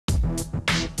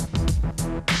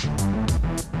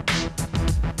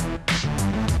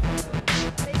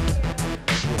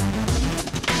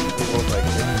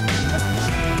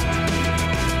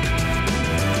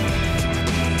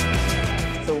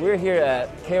we're here at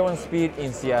K1 Speed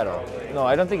in Seattle. No,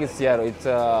 I don't think it's Seattle. It's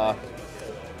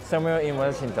somewhere in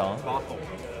Washington.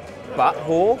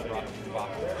 Butthole?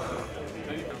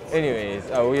 Anyways,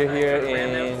 we're here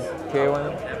in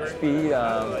K1 Speed,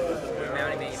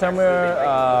 somewhere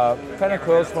kind of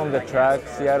close from the track,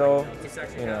 Seattle.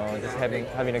 You know, just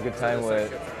having a good time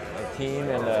with the team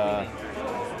and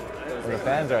the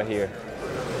fans are here.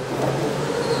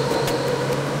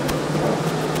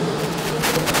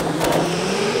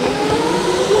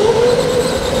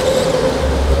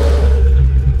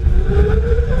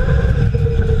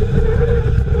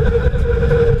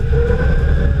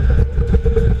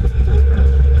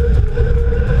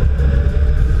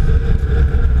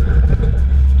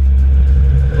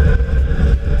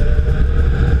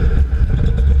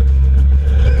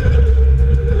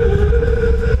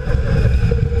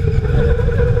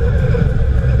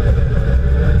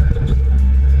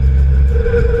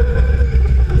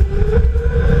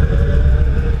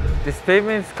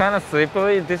 Pavement is kind of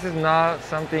slippery. This is not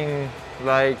something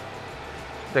like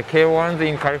the K1s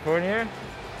in California,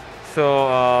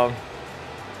 so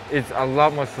it's a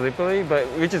lot more slippery, but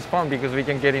which is fun because we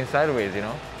can get in sideways, you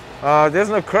know. There's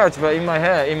no clutch, but in my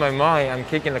head, in my mind, I'm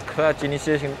kicking the clutch,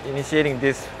 initiating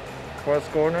this first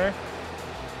corner.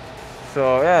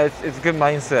 So yeah, it's good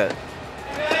mindset.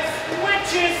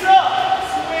 Switches up,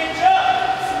 switch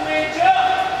up, switch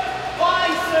up,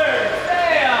 visor,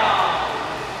 down.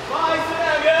 Visor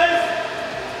down, guys.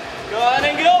 Go ahead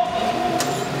and go.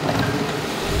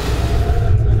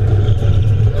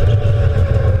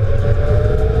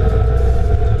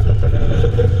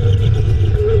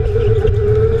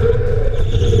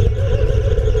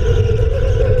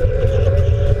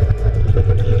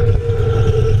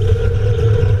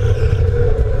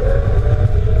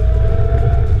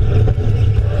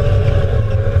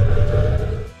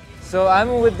 So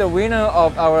I'm with the winner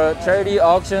of our charity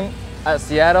auction at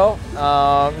Seattle.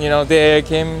 You know, they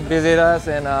came visit us,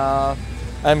 and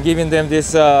I'm giving them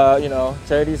this, you know,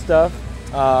 charity stuff.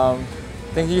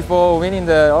 Thank you for winning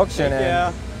the auction.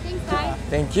 Thank you. Thanks, guys.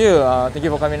 Thank you. Thank you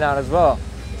for coming out as well.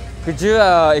 Could you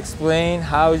explain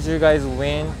how did you guys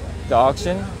win the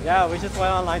auction? Yeah, we just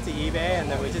went online to eBay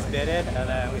and then we just bid it and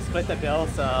then we split the bill,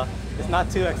 so it's not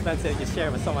too expensive to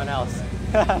share with someone else.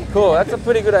 Cool, that's a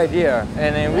pretty good idea.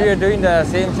 And then we are doing the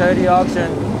same charity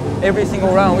auction every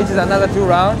single round, which is another 2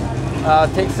 rounds.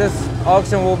 Texas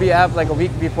auction will be up like a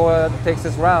week before the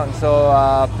Texas round, so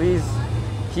please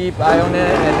keep eye on it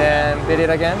and then bid it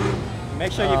again.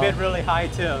 Make sure you bid really high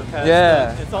too, because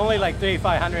it's only like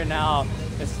 $3,500 now.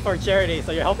 It's for charity,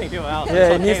 so you're helping people out.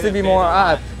 Yeah, it needs to be more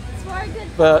up. It's for a good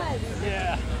But cause.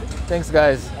 Yeah. Thanks,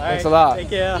 guys. All Thanks right, a lot.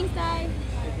 Thank you. Thanks, Dai.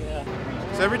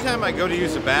 So every time I go to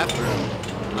use the bathroom,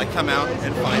 I come out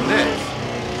and find this.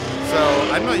 So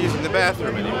I'm not using the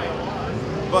bathroom anymore.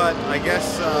 But I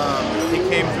guess he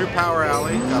came through Power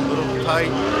Alley, got a little tight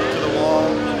to the wall,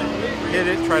 hit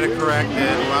it, tried to correct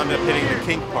it, wound up hitting the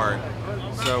kink part.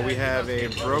 So we have a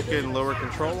broken lower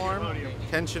control arm,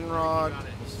 tension rod,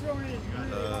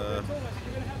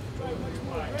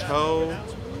 toe,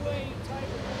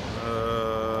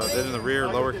 then in the rear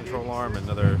lower control arm,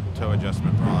 another toe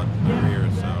adjustment rod in the rear.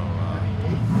 So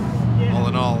all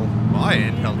in all, my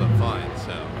end held up fine.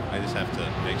 So I just have to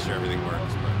make sure everything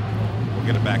works. But we'll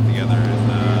get it back together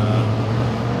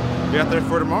and be out there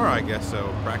for tomorrow, I guess.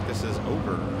 So practice is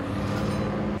over.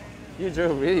 You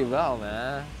drove really well,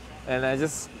 man. And I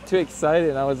just too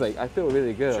excited. I was like, I feel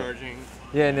really good. Charging.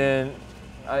 Yeah, and then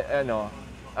I know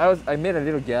I made a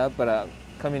little gap, but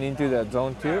coming into the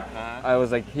zone 2, I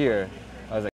was like here.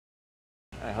 I was like,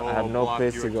 I have no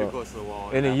place to go. Close to the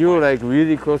wall And then you were like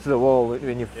really close to the wall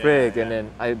when you frigged, and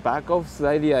then I back off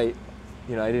slightly. I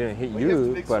didn't hit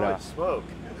you, but smoke.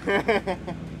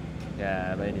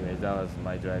 yeah. But anyways, that was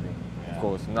my driving. Of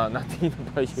course, nothing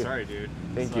about you. Sorry, dude.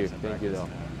 Thank you though.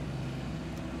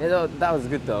 Yeah, that was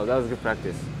good though. That was good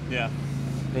practice. Yeah.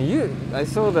 And I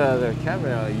saw the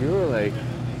camera. You were like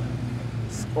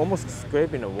almost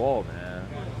scraping the wall, man.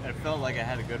 It felt like I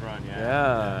had a good run,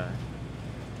 Yeah.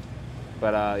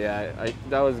 But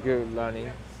that was good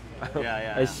learning.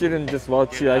 Yeah. I shouldn't just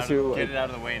watch you. I should get it out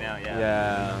of the way now. Yeah.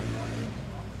 Yeah.